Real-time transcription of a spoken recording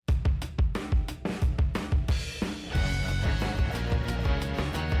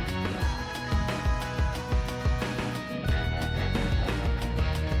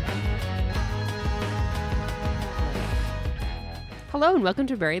Hello and welcome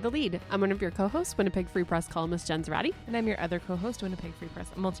to Bury the Lead. I'm one of your co-hosts, Winnipeg Free Press columnist Jen Zarati. And I'm your other co-host, Winnipeg Free Press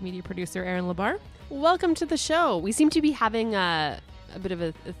multimedia producer Erin Labar. Welcome to the show. We seem to be having a bit of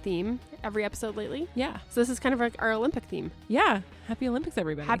a theme every episode lately. Yeah. So this is kind of like our Olympic theme. Yeah. Happy Olympics,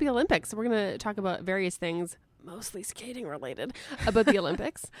 everybody. Happy Olympics. We're going to talk about various things, mostly skating related, about the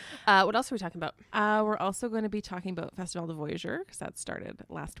Olympics. What else are we talking about? We're also going to be talking about Festival de Voyageur, because that started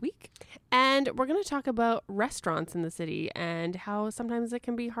last week. And we're going to talk about restaurants in the city and how sometimes it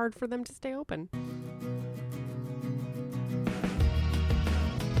can be hard for them to stay open.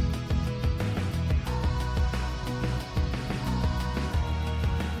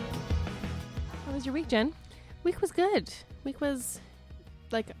 How was your week, Jen? Week was good. Week was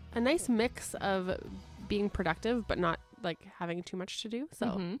like a nice mix of being productive but not like having too much to do.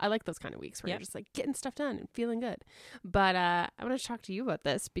 So I like those kind of weeks where you're just like getting stuff done and feeling good. But I want to talk to you about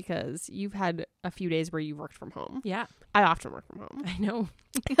this because you've had a few days where you worked from home. Yeah. I often work from home. I know.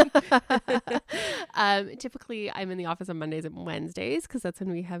 Typically I'm in the office on Mondays and Wednesdays because that's when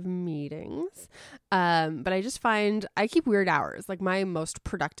we have meetings. But I just find I keep weird hours. Like my most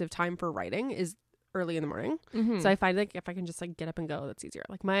productive time for writing is early in the morning. So I find like if I can just like get up and go, that's easier.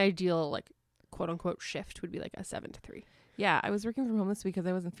 Like my ideal like quote unquote shift would be like a 7 to 3. Yeah, I was working from home this week because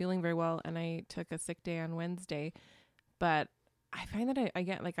I wasn't feeling very well and I took a sick day on Wednesday. But I find that I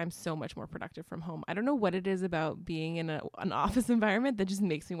get like I'm so much more productive from home. I don't know what it is about being in an office environment that just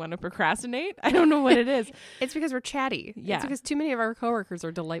makes me want to procrastinate. I don't know what it is. It's because we're chatty. Yeah. It's because too many of our coworkers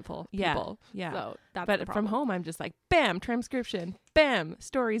are delightful Yeah. people. Yeah. So that's But the from problem. home, I'm just like, bam, transcription, bam,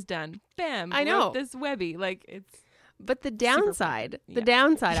 story's done, bam. I know. wrote this Webby. Like it's. But the downside, Yeah.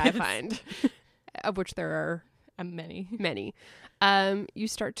 I Yes. find, of which there are Many. you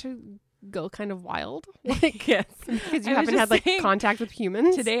start to go kind of wild. Like, Yes. because you I was haven't just had like saying, contact with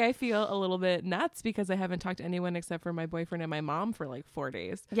humans. Today I feel a little bit nuts because I haven't talked to anyone except for my boyfriend and my mom for like 4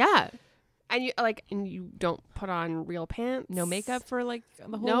 days. Yeah. And you don't put on real pants. No makeup for like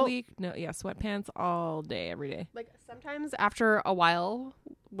the whole Nope. week. No, yeah, sweatpants all day, every day. Like sometimes after a while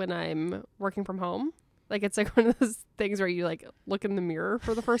when I'm working from home, like it's like one of those things where you like look in the mirror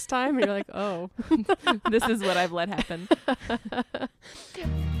for the first time and you're like, oh, This is what I've let happen.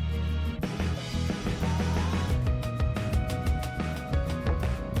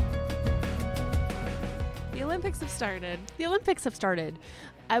 The Olympics have started. The Olympics have started.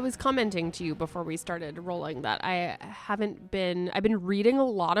 I was commenting to you before we started rolling that I've been reading a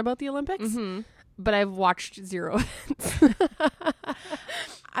lot about the Olympics, but I've watched zero events.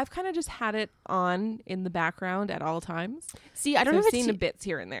 I've kind of just had it on in the background at all times. See, I don't So have I've a seen the bits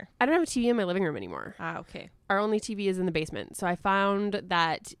here and there. I don't have a TV in my living room anymore. Ah, okay. Our only TV is in the basement. So I found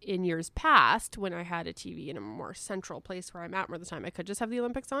that in years past, when I had a TV in a more central place where I'm at more of the time, I could just have the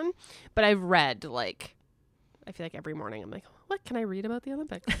Olympics on. But I've read like, I feel like every morning I'm like, what can I read about the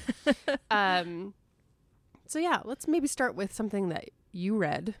Olympics? So yeah, let's maybe start with something that you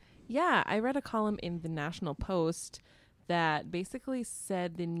read. Yeah, I read a column in the National Post that basically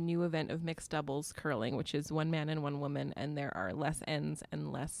said the new event of mixed doubles curling, which is one man and one woman, and there are less ends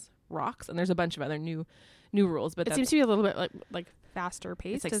and less rocks, and there's a bunch of other new rules. But It seems to be a little bit like faster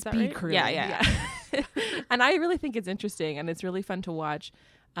paced. it's like is that speed right? curling. Yeah. And I really think it's interesting and it's really fun to watch.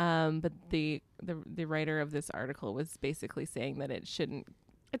 But the writer of this article was basically saying that it shouldn't.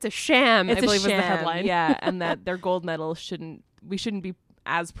 It's a sham. It's I believe a sham, was the headline. Yeah, and that their gold medal we shouldn't be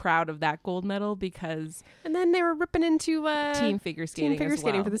as proud of that gold medal because And then they were ripping into team figure skating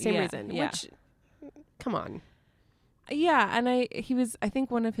for the same reason. Yeah. Which, come on. Yeah, and I think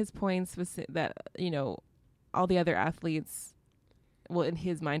one of his points was that, all the other athletes, well, in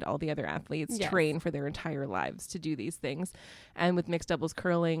his mind, all the other athletes Yes. train for their entire lives to do these things. And with mixed doubles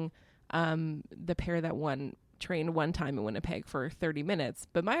curling, the pair that won trained one time in Winnipeg for 30 minutes.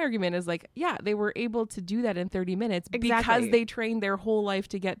 But my argument is like, yeah, they were able to do that in 30 minutes because they trained their whole life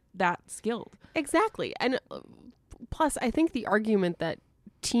to get that skilled. Exactly. And plus, I think the argument that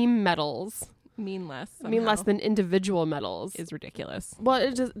team medals mean less than individual medals is ridiculous. Well,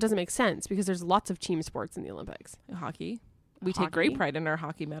 it just doesn't make sense because there's lots of team sports in the Olympics. Hockey. We take great pride in our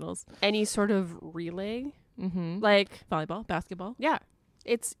hockey medals. Any sort of relay, Like volleyball, basketball. Yeah.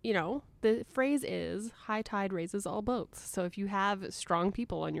 It's, the phrase is high tide raises all boats. So if you have strong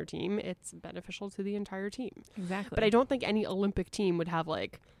people on your team, it's beneficial to the entire team. Exactly. But I don't think any Olympic team would have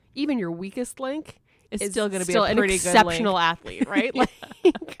like, even your weakest link is is still going to be a an pretty exceptional good athlete, right? Like,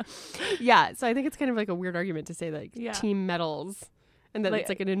 yeah. So I think it's kind of like a weird argument to say like team medals and that like, it's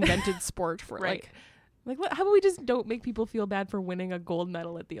like an invented sport for right. like Like, what? How about we just don't make people feel bad for winning a gold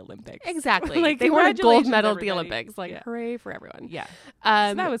medal at the Olympics? Exactly. Like, they won a gold medal at the everybody. Olympics. Like, hooray for everyone. Yeah.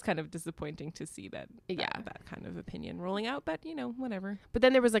 So that was kind of disappointing to see that kind of opinion rolling out, but whatever. But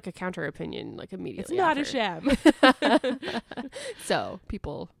then there was like a counter opinion like immediately. It's not after. a sham. So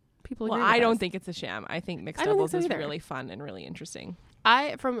people Well, agree I with don't us. think it's a sham. I think mixed I don't think doubles so is either. really fun and really interesting.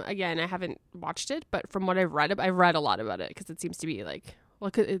 I haven't watched it, but from what I've read a lot about it because it seems to be like, well,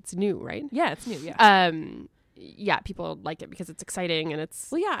 'cause it's new, right? Yeah, it's new. Yeah. Yeah, people like it because it's exciting and it's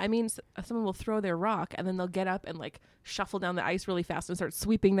Well, yeah. I mean, someone will throw their rock and then they'll get up and like shuffle down the ice really fast and start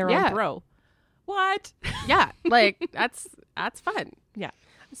sweeping their own throw. What? yeah, like that's fun. Yeah.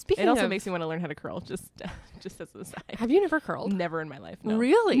 Speaking It also of, makes me want to learn how to curl. Just as an aside. have you never curled? Never in my life. No.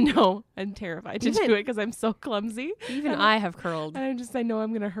 Really? No, I'm terrified to Even- do it because I'm so clumsy. Even I have curled. And I know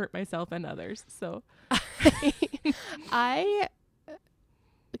I'm gonna hurt myself and others. So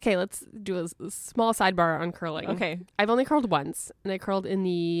Okay, let's do a small sidebar on curling. okay. I've only curled once, and I curled in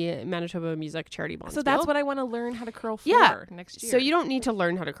the Manitoba Music Charity Bonspiel. So that's what I want to learn how to curl for next year. So you don't need to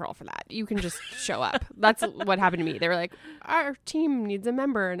learn how to curl for that. You can just show up. That's what happened to me. They were like, our team needs a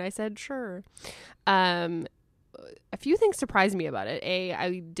member. And I said, sure. A few things surprised me about it.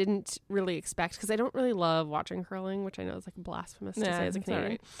 I didn't really expect, because I don't really love watching curling, which I know is like blasphemous to say as a it's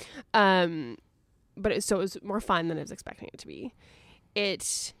Canadian. alright. But it was more fun than I was expecting it to be.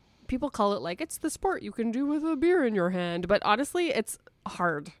 People call it like it's the sport you can do with a beer in your hand, but honestly, it's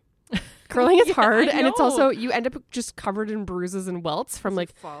hard. Curling is hard, and it's also you end up just covered in bruises and welts from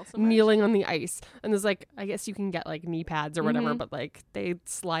like kneeling on the ice. And there's like, I guess you can get like knee pads or whatever, but like they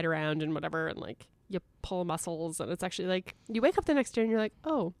slide around and whatever, and like you pull muscles, and it's actually like you wake up the next day and you're like,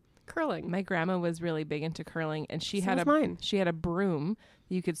 oh, curling. My grandma was really big into curling, and she had a broom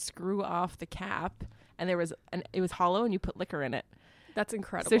you could screw off the cap, and it was hollow, and you put liquor in it. That's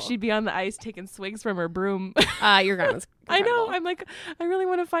incredible. So she'd be on the ice taking swigs from her broom. Your grandma's I incredible. know. I'm like, I really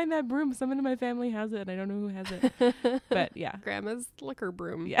want to find that broom. Someone in my family has it. I don't know who has it. But yeah. Grandma's liquor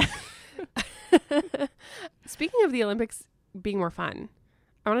broom. Yeah. Speaking of the Olympics being more fun,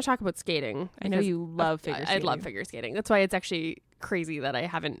 I want to talk about skating. I know you love figure skating. I love figure skating. That's why it's actually crazy that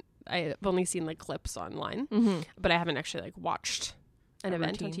I've only seen like clips online, but I haven't actually like watched an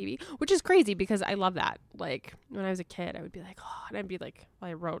event on TV, which is crazy because I love that. Like when I was a kid, I would be like, oh, and I'd be like, well,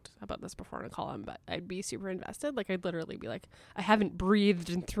 I wrote about this before in a column, but I'd be super invested. Like I'd literally be like, I haven't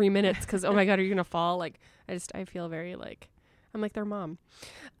breathed in 3 minutes because, oh my God, are you going to fall? Like I feel very like, I'm like their mom.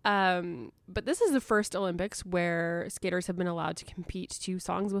 But this is the first Olympics where skaters have been allowed to compete to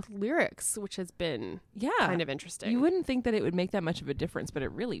songs with lyrics, which has been kind of interesting. You wouldn't think that it would make that much of a difference, but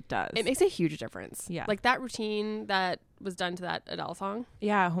it really does. It makes a huge difference. Yeah. Like that routine that was done to that Adele song.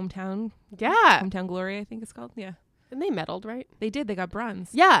 Yeah, Hometown. Yeah. Hometown Glory, I think it's called. Yeah. And they medaled, right? They did. They got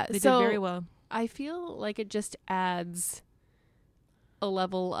bronze. Yeah. They did very well. I feel like it just adds a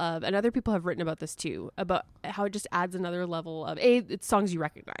level of, and other people have written about this too, about how it just adds another level of it's songs you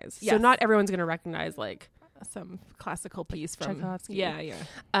recognize. Yes. So not everyone's going to recognize like some classical piece from Tchaikovsky.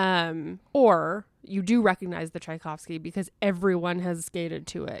 Yeah. Or you do recognize the Tchaikovsky because everyone has skated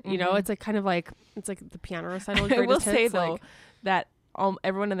to it. You know, it's like kind of like it's like the piano recital. I will say hits, though like, that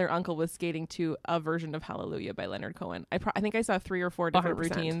everyone and their uncle was skating to a version of Hallelujah by Leonard Cohen. I think I saw 3 or 4 different 100%.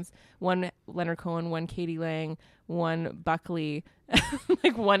 routines. One Leonard Cohen, one Katie Lang, one Buckley,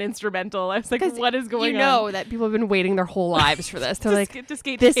 like one instrumental. I was like, what is going on? You know that people have been waiting their whole lives for this. They're like, to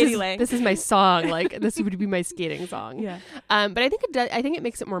skate this to Katie is Lang. This is my song. Like this would be my skating song. Yeah. But I think it does. I think it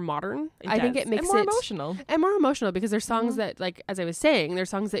makes it more modern. I think it makes and more it emotional. And more emotional because there's songs that, like as I was saying, there's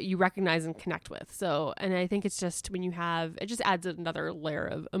songs that you recognize and connect with. So, and I think it's just when you have it, just adds another layer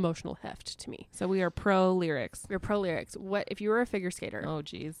of emotional heft to me. So we are pro lyrics. We're pro lyrics. What if you were a figure skater? Oh,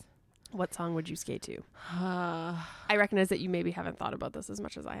 geez. What song would you skate to? I recognize that you maybe haven't thought about this as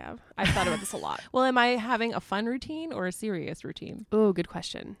much as I have. I've thought about this a lot. Well, am I having a fun routine or a serious routine? Oh, good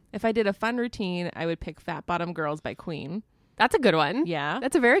question. If I did a fun routine, I would pick Fat Bottom Girls by Queen. That's a good one. Yeah.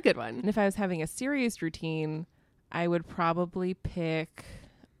 That's a very good one. And if I was having a serious routine, I would probably pick,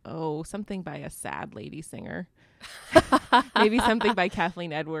 something by a sad lady singer. Maybe something by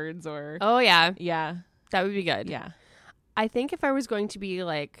Kathleen Edwards or... Oh, yeah. Yeah. That would be good. Yeah. I think if I was going to be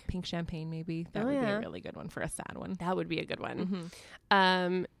like... Pink Champagne, maybe. That would be a really good one for a sad one. That would be a good one.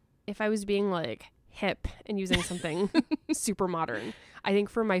 Mm-hmm. If I was being like hip and using something super modern, I think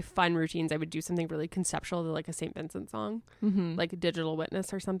for my fun routines, I would do something really conceptual, like a St. Vincent song, like a Digital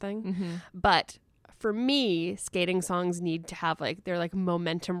Witness or something. But for me, skating songs need to have they're like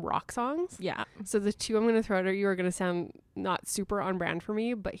momentum rock songs. Yeah. So the two I'm going to throw at you are going to sound not super on brand for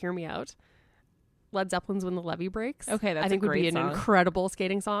me, but hear me out. Led Zeppelin's When the Levee Breaks. Okay, that's I think a would be great an song. incredible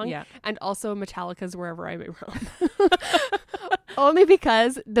skating song. Yeah. And also Metallica's Wherever I May Roam. Only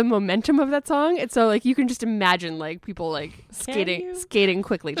because the momentum of that song, it's so like you can just imagine like people like skating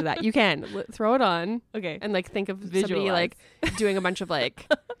quickly to that. You can throw it on, Okay, and like think of Visualize. somebody like doing a bunch of like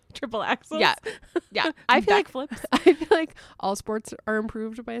triple axles. Yeah. I feel backflips. I feel like all sports are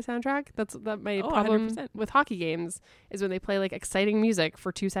improved by a soundtrack. That's my problem 100%. with hockey games is when they play like exciting music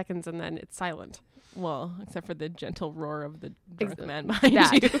for 2 seconds and then it's silent. Well, except for the gentle roar of the drunk Ex- man behind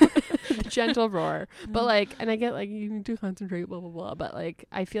that. you. The gentle roar. But like, and I get like you need to concentrate, blah blah blah. But like,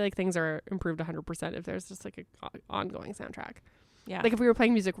 I feel like things are improved 100% if there's just like a ongoing soundtrack. Yeah. Like if we were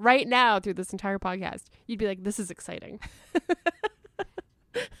playing music right now through this entire podcast, you'd be like, this is exciting.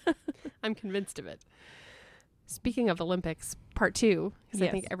 I'm convinced of it. Speaking of Olympics, part 2, because I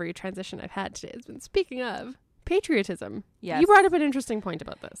think every transition I've had today has been speaking of patriotism. Yes. You brought up an interesting point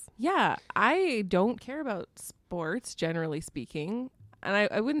about this. Yeah, I don't care about sports, generally speaking. And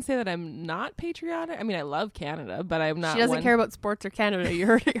I wouldn't say that I'm not patriotic. I mean, I love Canada, but I'm not. She doesn't care about sports or Canada. You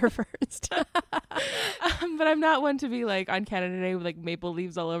heard it here first. But I'm not one to be like on Canada Day with like maple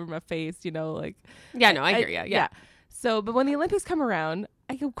leaves all over my face, you know, like. Yeah, no, I hear you. Yeah. So, but when the Olympics come around,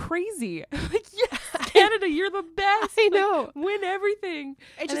 I go crazy. Like, yes, Canada, you're the best. I know. Like, win everything.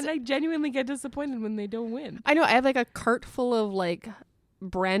 And then I genuinely get disappointed when they don't win. I know. I have like a cart full of like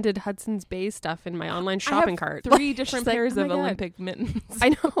branded Hudson's Bay stuff in my online shopping cart. 3 different pairs like, of oh my God. Olympic mittens. I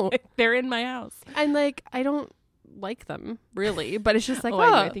know. They're in my house. And like, I don't like them really, but it's just like, I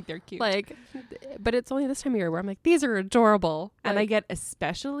know, I think they're cute. Like, but it's only this time of year where I'm like, these are adorable. And like, I get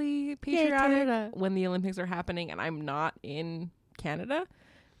especially patriotic Canada. when the Olympics are happening and I'm not in Canada.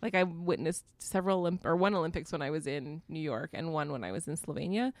 Like I witnessed one Olympics when I was in New York and one when I was in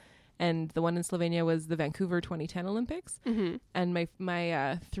Slovenia. And the one in Slovenia was the Vancouver 2010 Olympics. Mm-hmm. And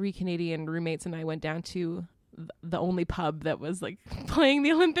my 3 Canadian roommates and I went down to the only pub that was like playing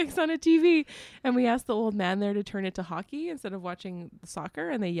the Olympics on a TV. And we asked the old man there to turn it to hockey instead of watching soccer.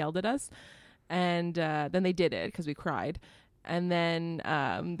 And they yelled at us. And then they did it because we cried. And then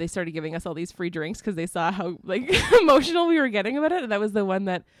they started giving us all these free drinks because they saw how like emotional we were getting about it. And that was the one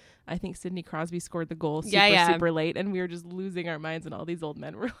that I think Sidney Crosby scored the goal super late. And we were just losing our minds. And all these old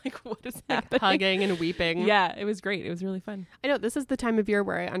men were like, what is happening? Hugging and weeping. Yeah, it was great. It was really fun. I know this is the time of year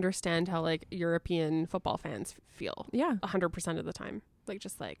where I understand how like European football fans feel. Yeah. 100% of the time. Like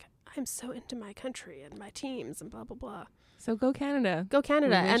just like, I'm so into my country and my teams and blah, blah, blah. So go Canada. Go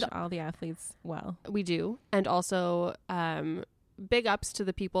Canada. We wish And all the athletes well. we do. And also big ups to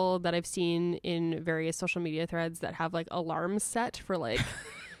the people that I've seen in various social media threads that have like alarms set for like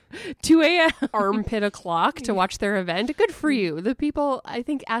 2 a.m. armpit o'clock to watch their event. Good for you. The people, I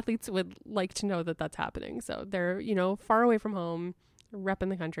think athletes would like to know that that's happening. So they're, you know, far away from home, repping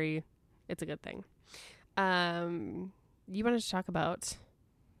the country. It's a good thing. You wanted to talk about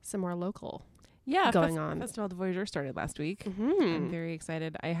some more local going on. Festival de Voyageur started last week. Mm-hmm. I'm very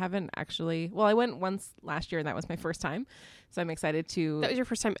excited. I haven't actually, well, I went once last year and that was my first time. So I'm excited to. That was your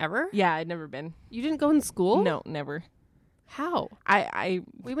first time ever? Yeah, I'd never been. You didn't go in school? No, never. How?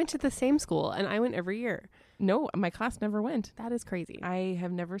 We went to the same school and I went every year. No, my class never went. That is crazy. I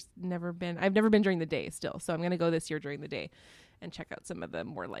have never been. I've never been during the day still. So I'm going to go this year during the day and check out some of the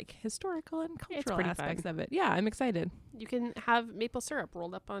more like historical and cultural aspects of it. Yeah, I'm excited. You can have maple syrup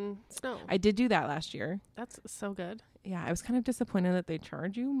rolled up on snow. I did do that last year. That's so good. Yeah, I was kind of disappointed that they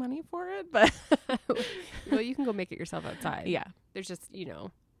charge you money for it, but well, you can go make it yourself outside. Yeah. There's just, you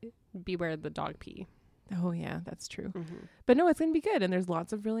know, beware the dog pee. Oh yeah, that's true. Mm-hmm. But no, it's gonna be good, and there's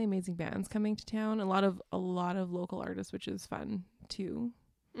lots of really amazing bands coming to town. A lot of local artists, which is fun too.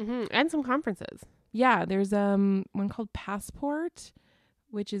 Mm-hmm. And some conferences. Yeah, there's one called Passport,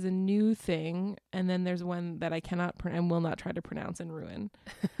 which is a new thing, and then there's one that I cannot and will not try to pronounce and ruin.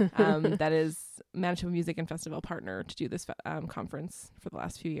 That is Manitoba Music and Festival partner to do this conference for the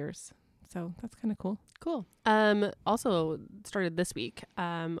last few years. So that's kind of cool. Cool. Also started this week.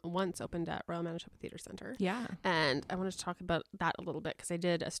 Once opened at Royal Manitoba Theatre Centre. Yeah. And I wanted to talk about that a little bit because I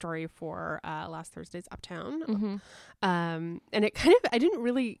did a story for last Thursday's Uptown. Mm-hmm. And it kind of, I didn't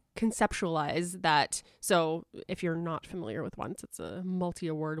really conceptualize that. So if you're not familiar with Once, it's a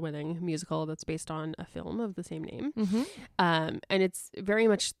multi-award winning musical that's based on a film of the same name. Mm-hmm. And it's very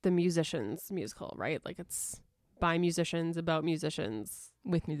much the musicians musical, right? Like it's by musicians, about musicians.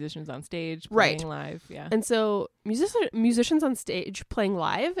 With musicians on stage, right, playing live, yeah. And so musicians on stage playing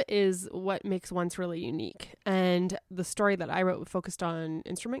live is what makes Once really unique. And the story that I wrote focused on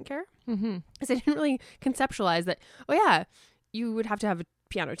instrument care. Mm-hmm. Because I didn't really conceptualize that, oh yeah, you would have to have a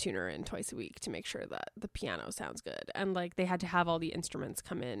piano tuner in twice a week to make sure that the piano sounds good. And like they had to have all the instruments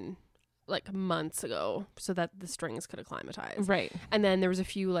come in like months ago so that the strings could acclimatize. Right. And then there was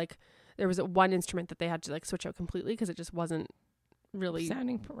there was one instrument that they had to like switch out completely because it just wasn't really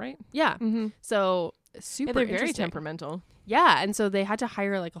sounding right. Yeah. Mm-hmm. So super they're very interesting. temperamental. Yeah. And so they had to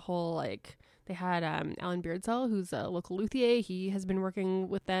hire like a whole like they had Alan Beardsell, who's a local luthier. He has been working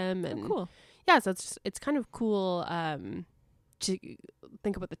with them and cool. Yeah, so it's kind of cool to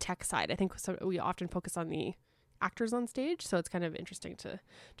think about the tech side. I think we often focus on the actors on stage, so it's kind of interesting to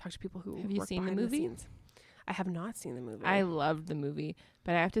talk to people who have you work seen the behind movie? scenes. I have not seen the movie. I loved the movie,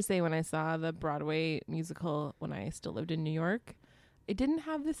 but I have to say when I saw the Broadway musical when I still lived in New York, it didn't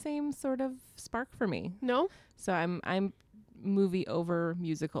have the same sort of spark for me. No? So I'm movie over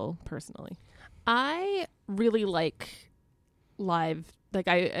musical personally. I really like live. Like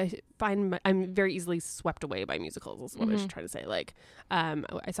I find I'm very easily swept away by musicals. Is what I should try to say. Like,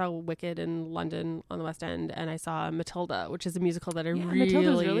 I saw Wicked in London on the West End, and I saw Matilda, which is a musical that Matilda's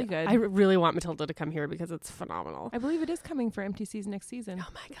really good. I really want Matilda to come here because it's phenomenal. I believe it is coming for MTC's next season.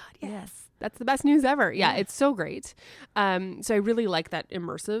 Oh my god, yes, that's the best news ever. Yeah, it's so great. So I really like that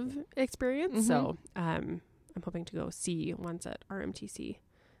immersive experience. So I'm hoping to go see once at RMTC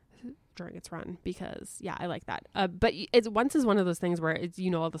during its run because I like that. But it's once is one of those things where it's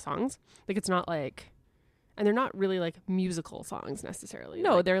all the songs. Like it's not like, and they're not really like musical songs necessarily.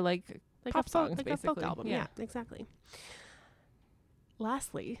 No, like, they're like pop songs, like basically. a folk album. Yeah, exactly.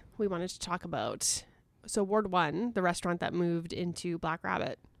 Lastly, we wanted to talk about Ward 1, the restaurant that moved into Black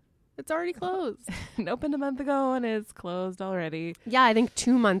Rabbit. It's already closed. It opened a month ago and it's closed already. Yeah, I think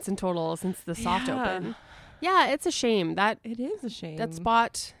 2 months in total since the soft open. Yeah, it's a shame. It is a shame. That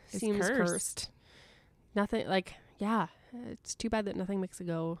spot It's seems cursed. Nothing it's too bad that nothing makes a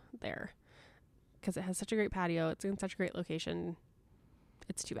go there because it has such a great patio. It's in such a great location.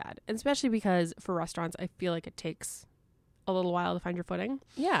 It's too bad. And especially because for restaurants, I feel like it takes a little while to find your footing.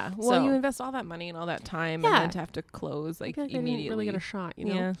 Yeah. Well, you invest all that money and all that time and then to have to close like I immediately. didn't really get a shot, you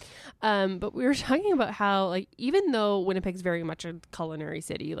know? Yeah. But we were talking about how like even though Winnipeg's very much a culinary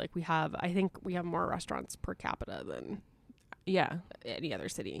city, like I think we have more restaurants per capita than any other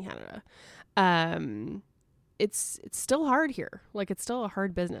city in Canada. It's still hard here. Like it's still a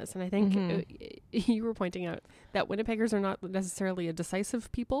hard business. And I think you were pointing out that Winnipeggers are not necessarily a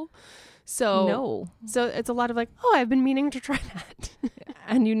decisive people. So it's a lot of like, oh, I've been meaning to try that.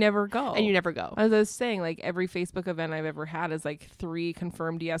 And you never go. As I was saying, like every Facebook event I've ever had is like 3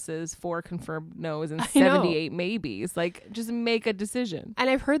 confirmed yeses, 4 confirmed no's, and 78 maybes. Like just make a decision. And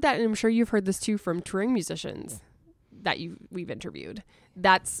I've heard that, and I'm sure you've heard this too from touring musicians that we've interviewed.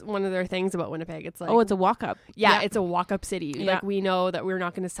 That's one of their things about Winnipeg. It's like, oh, it's a walk up. Yeah, it's a walk up city. Yeah. Like we know that we're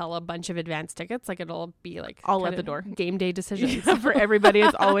not going to sell a bunch of advance tickets. Like it'll be like all at the door. Game day decisions. Yeah, for everybody.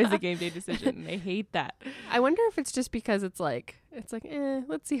 It's always a game day decision. And they hate that. I wonder if it's just because it's like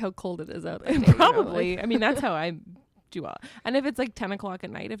let's see how cold it is out there. Probably. I mean, that's how I do all. And if it's like 10 o'clock at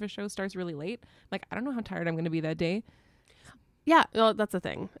night, if a show starts really late, like I don't know how tired I'm going to be that day. Yeah, well, that's the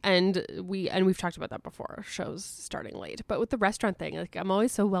thing. And we've talked about that before, shows starting late. But with the restaurant thing, like I'm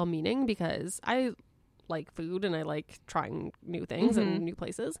always so well-meaning because I like food and I like trying new things and new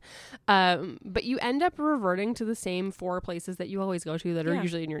places. But you end up reverting to the same 4 places that you always go to that are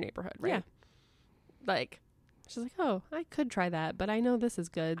usually in your neighborhood, right? Yeah. Like, she's like, oh, I could try that, but I know this is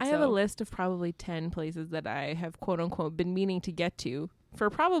good. I have a list of probably 10 places that I have, quote unquote, been meaning to get to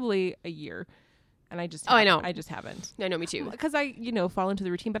for probably a year. And I just I know. I just haven't. I know, me too. Because I, fall into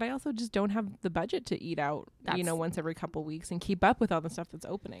the routine, but I also just don't have the budget to eat out, once every couple weeks and keep up with all the stuff that's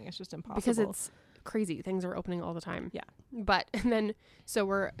opening. It's just impossible. Because it's crazy. Things are opening all the time. Yeah. But, and then, so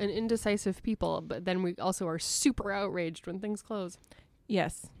we're an indecisive people, but then we also are super outraged when things close.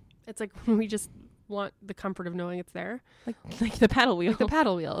 Yes. It's like we just want the comfort of knowing it's there. Like the paddle wheel. Like the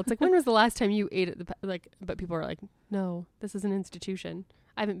paddle wheel. It's like, when was the last time you ate at but people are like, no, this is an institution.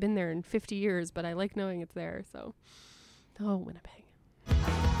 I haven't been there in 50 years, but I like knowing it's there. So, Winnipeg.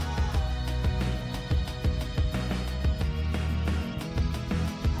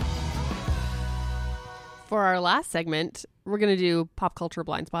 For our last segment, we're going to do Pop Cultural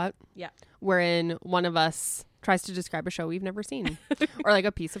Blindspot. Yeah. Wherein one of us tries to describe a show we've never seen or like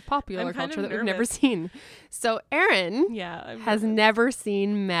a piece of popular culture that we've never seen. So, Erin has never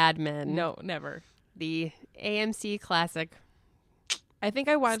seen Mad Men. No, never. The AMC classic. I think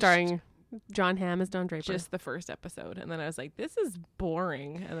I watched starring John Hamm as Don Draper. Just the first episode, and then I was like, "This is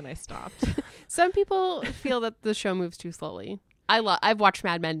boring," and then I stopped. Some people feel that the show moves too slowly. I've watched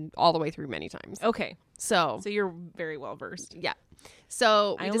Mad Men all the way through many times. Okay, so you're very well versed. Yeah.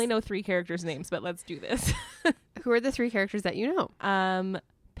 So I only know 3 characters' names, but let's do this. Who are the 3 characters that you know?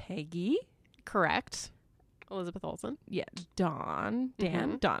 Peggy, correct. Elizabeth Olsen. Yeah, Dawn.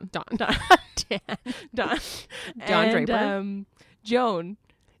 Mhm. Dawn. Dawn. Don John Draper. Joan.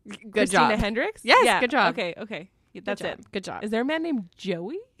 Good Christina job. Hendricks. Yes, Yeah. good job. Okay. Yeah, that's Good job. it. Good job. Is there a man named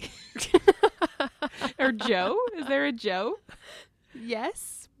Joey? Or Joe? Is there a Joe?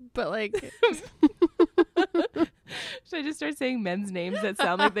 Yes, but like, Should I just start saying men's names that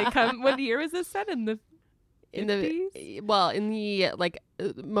sound like they come? What year was this set? In the 50s? in the like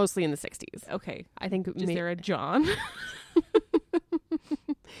mostly in the 60s. Okay. I think. Is there a John?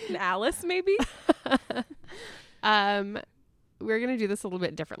 An Alice, maybe? We're gonna do this a little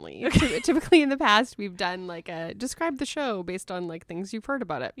bit differently. Typically in the past, we've done like a describe the show based on like things you've heard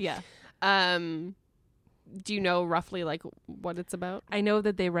about it. Yeah. Do you know roughly like what it's about? I know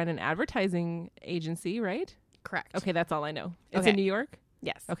that they run an advertising agency, right? Correct. Okay, that's all I know. It's Okay. in New York?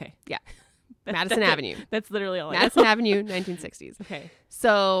 Yes. Okay. Yeah. That's Madison it. Avenue. That's literally all Madison I know. Avenue, 1960s. Okay.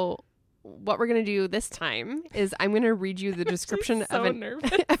 So what we're going to do this time is I'm going to read you the description so of an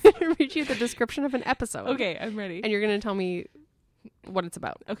nervous. I'm going to read you the description of an episode. Okay, I'm ready. And you're going to tell me what it's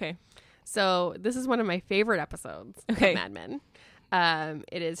about. Okay. So this is one of my favorite episodes Okay. of Mad Men.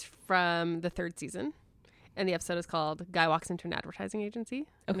 It is from the 3rd season. And the episode is called Guy Walks Into an Advertising Agency.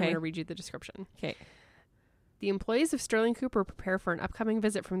 I'm Okay. going to read you the description. Okay. The employees of Sterling Cooper prepare for an upcoming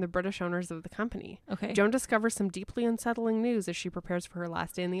visit from the British owners of the company. Okay. Joan discovers some deeply unsettling news as she prepares for her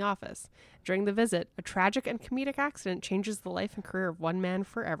last day in the office. During the visit, a tragic and comedic accident changes the life and career of one man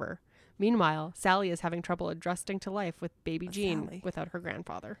forever. Meanwhile, Sally is having trouble adjusting to life with baby Jean Sally. without her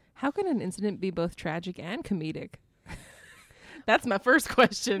grandfather. How can an incident be both tragic and comedic? That's my first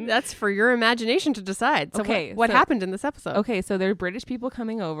question. That's for your imagination to decide. So Okay, what so- happened in this episode? Okay, so there are British people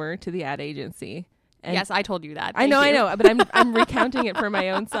coming over to the ad agency. And Yes, I told you that. I know, Thank you. but I'm recounting it for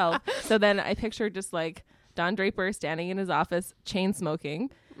my own self. So then I pictured just like Don Draper standing in his office, chain smoking,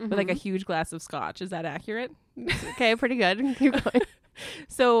 with like a huge glass of scotch. Is that accurate? Okay, pretty good. Keep going.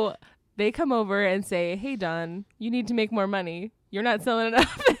 So they come over and say, "Hey, Don, you need to make more money. You're not selling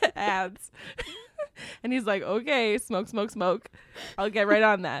enough ads." And he's like, "Okay, smoke, smoke, smoke. I'll get right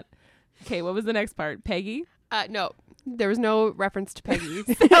on that." Okay, what was the next part? Peggy? No, there was no reference to Peggy.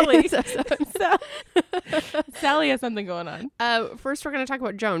 Sally. So- Sally has something going on. First, we're going to talk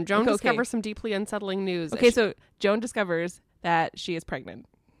about Joan. Joan Okay. discovers some deeply unsettling news. Okay, so Joan discovers that she is pregnant.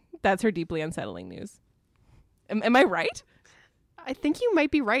 That's her deeply unsettling news. Am I right? I think you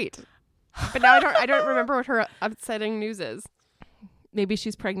might be right, but now I don't remember what her upsetting news is. Maybe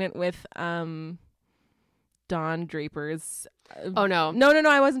she's pregnant with Don Draper's. Oh no, No,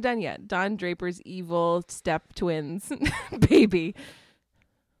 I wasn't done yet. Don Draper's evil step twins baby.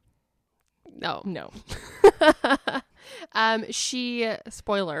 no. No. She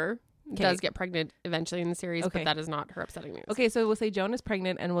spoiler Okay. does get pregnant eventually in the series, Okay. but that is not her upsetting news. Okay, so we'll say Joan is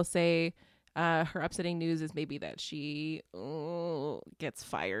pregnant, and we'll say her upsetting news is maybe that she gets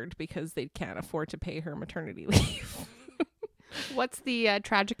fired because they can't afford to pay her maternity leave. What's the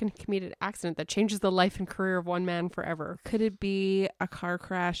tragic and comedic accident that changes the life and career of one man forever? Could it be a car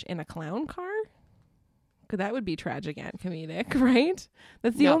crash in a clown car? Because that would be tragic and comedic, right?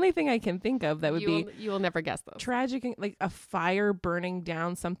 That's the No. only thing I can think of that would be You will never guess those. tragic, like a fire burning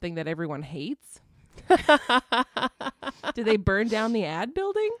down something that everyone hates. Did they burn down the ad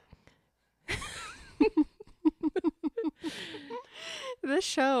building? This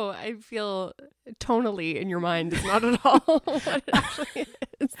show, I feel tonally in your mind is not at all what it actually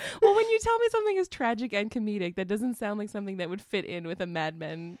is. Well, when you tell me something is tragic and comedic, that doesn't sound like something that would fit in with a Mad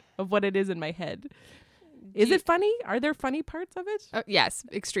Men of what it is in my head. Is it funny? Are there funny parts of it? Yes,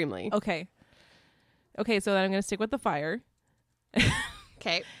 extremely. Okay, so then I'm going to stick with the fire.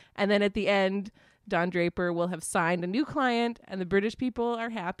 Okay. And then at the end, Don Draper will have signed a new client, and the British people are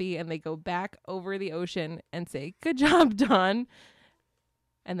happy, and they go back over the ocean and say, "Good job, Don."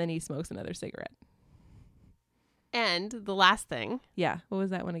 And then he smokes another cigarette. And the last thing, Yeah. What was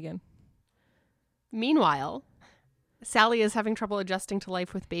that one again? meanwhile, Sally is having trouble adjusting to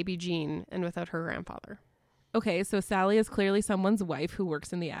life with baby Jean and without her grandfather. Okay, so Sally is clearly someone's wife who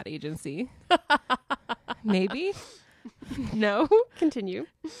works in the ad agency. Maybe? No? Continue.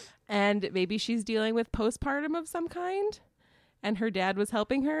 And maybe she's dealing with postpartum of some kind, and her dad was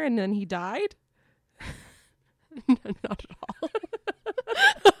helping her, and then he died? Not at all.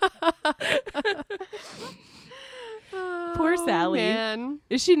 Poor Oh, Sally. Man.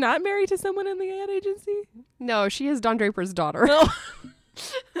 Is she not married to someone in the ad agency? No, she is Don Draper's daughter.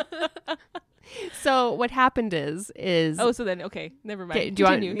 So what happened is Oh, so then, okay, never mind. okay, do you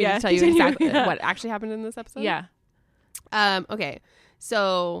want Continue. me to tell you continue. exactly Yeah. what actually happened in this episode? Yeah. Okay.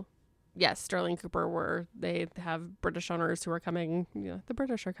 So yes, Sterling Cooper they have British owners who are coming. The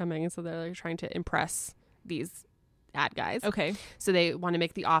British are coming, and so they're like trying to impress these ad guys. Okay. So they want to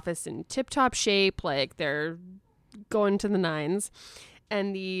make the office in tip-top shape, like they're going to the nines.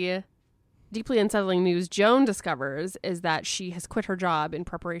 And the deeply unsettling news Joan discovers is that she has quit her job in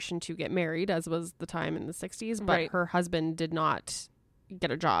preparation to get married, as was the time in the 60s, but Right. her husband did not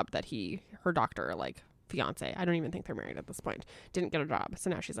get a job that her doctor, like fiance, I don't even think they're married at this point, didn't get a job. So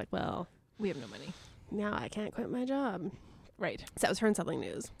now she's like, well, We have no money. now I can't quit my job. Right. So that was her unsettling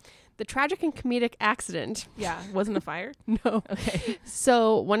news. The tragic and comedic accident. Yeah. Wasn't a fire? No. Okay.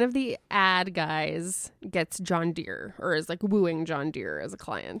 So one of the ad guys gets John Deere, or is like wooing John Deere as a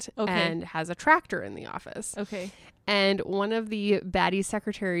client, Okay. and has a tractor in the office. Okay. And one of the baddie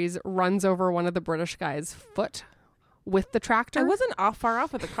secretaries runs over one of the British guy's foot with the tractor. I wasn't far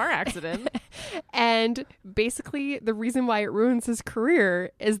off with a car accident. And basically the reason why it ruins his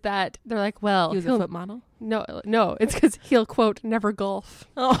career is that they're like, well, He was a foot model? no, it's because he'll, quote, never golf.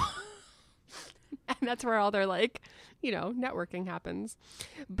 Oh. And that's where all their, like, networking happens.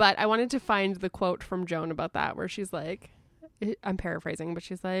 But I wanted to find the quote from Joan about that, where she's like, I'm paraphrasing, but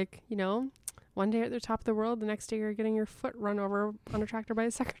she's like, one day at the top of the world, the next day you're getting your foot run over on a tractor by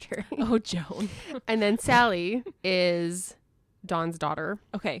a secretary. Oh, Joan. And then Sally is Dawn's daughter.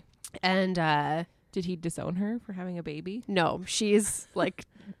 Okay. And Did he disown her for having a baby? no, she's like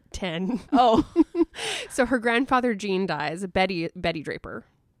 10. Oh. So her grandfather Jean dies. Betty Draper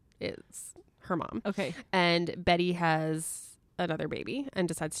is her mom. Okay. And Betty has another baby and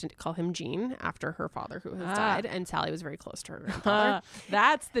decides to call him Jean after her father, who has died. And Sally was very close to her grandfather.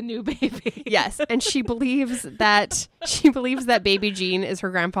 That's the new baby. Yes. And she believes that baby Jean is her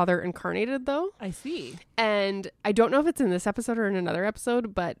grandfather incarnated, though. I see. And I don't know if it's in this episode or in another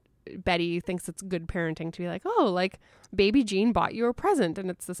episode, but Betty thinks it's good parenting to be like, oh, like baby Jean bought you a present, and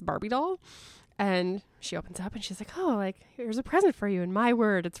it's this Barbie doll. And she opens up and she's like, oh, like, here's a present for you. And my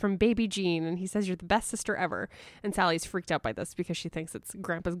word, it's from baby Jean. And he says, you're the best sister ever. And Sally's freaked out by this because she thinks it's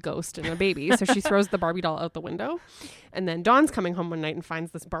grandpa's ghost and a baby. So she throws the Barbie doll out the window. And then Dawn's coming home one night and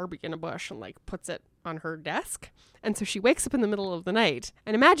finds this Barbie in a bush and like puts it on her desk. And so she wakes up in the middle of the night.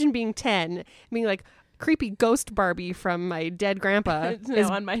 And imagine being 10, being like, creepy ghost Barbie from my dead grandpa It's is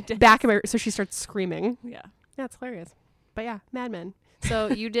now on my desk. back of her. So she starts screaming. Yeah. Yeah, it's hilarious. But yeah, Mad Men. So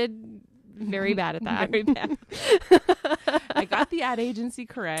you did very bad at that. Very bad. I got the ad agency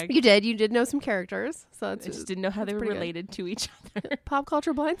correct. You did know some characters. So I that's just didn't know how they were pretty good. related to each other. Pop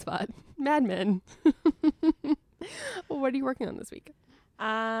Cultural Blindspot. Mad Men. What are you working on this week?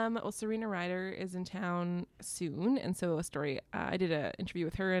 Well, Serena Ryder is in town soon, and so a story. I did an interview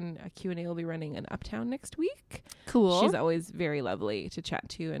with her, and a Q&A will be running in Uptown next week. Cool. She's always very lovely to chat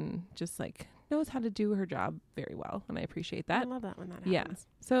to, and just like knows how to do her job very well, and I appreciate that. I love that when that happens. Yeah.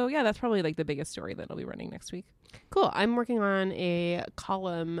 So yeah, that's probably like the biggest story that'll be running next week. Cool. I'm working on a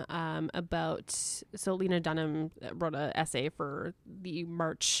column about, so Lena Dunham wrote an essay for the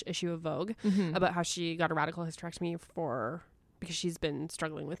March issue of Vogue about how she got a radical hysterectomy because she's been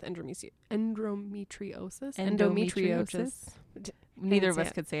struggling with endometriosis. Neither of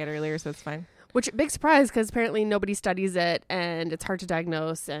us could say it earlier, so it's fine. Which, big surprise, because apparently nobody studies it and it's hard to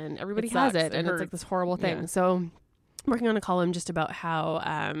diagnose and everybody has it and it's like this horrible thing. Yeah. So I'm working on a column just about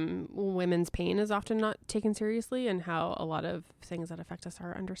how women's pain is often not taken seriously and how a lot of things that affect us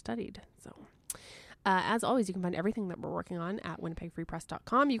are understudied. So as always, you can find everything that we're working on at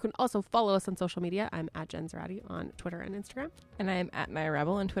winnipegfreepress.com. You can also follow us on social media. I'm at Jen Zarati on Twitter and Instagram. And I'm at Maya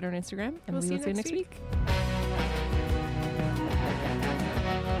Rebel on Twitter and Instagram. And we'll see you next week.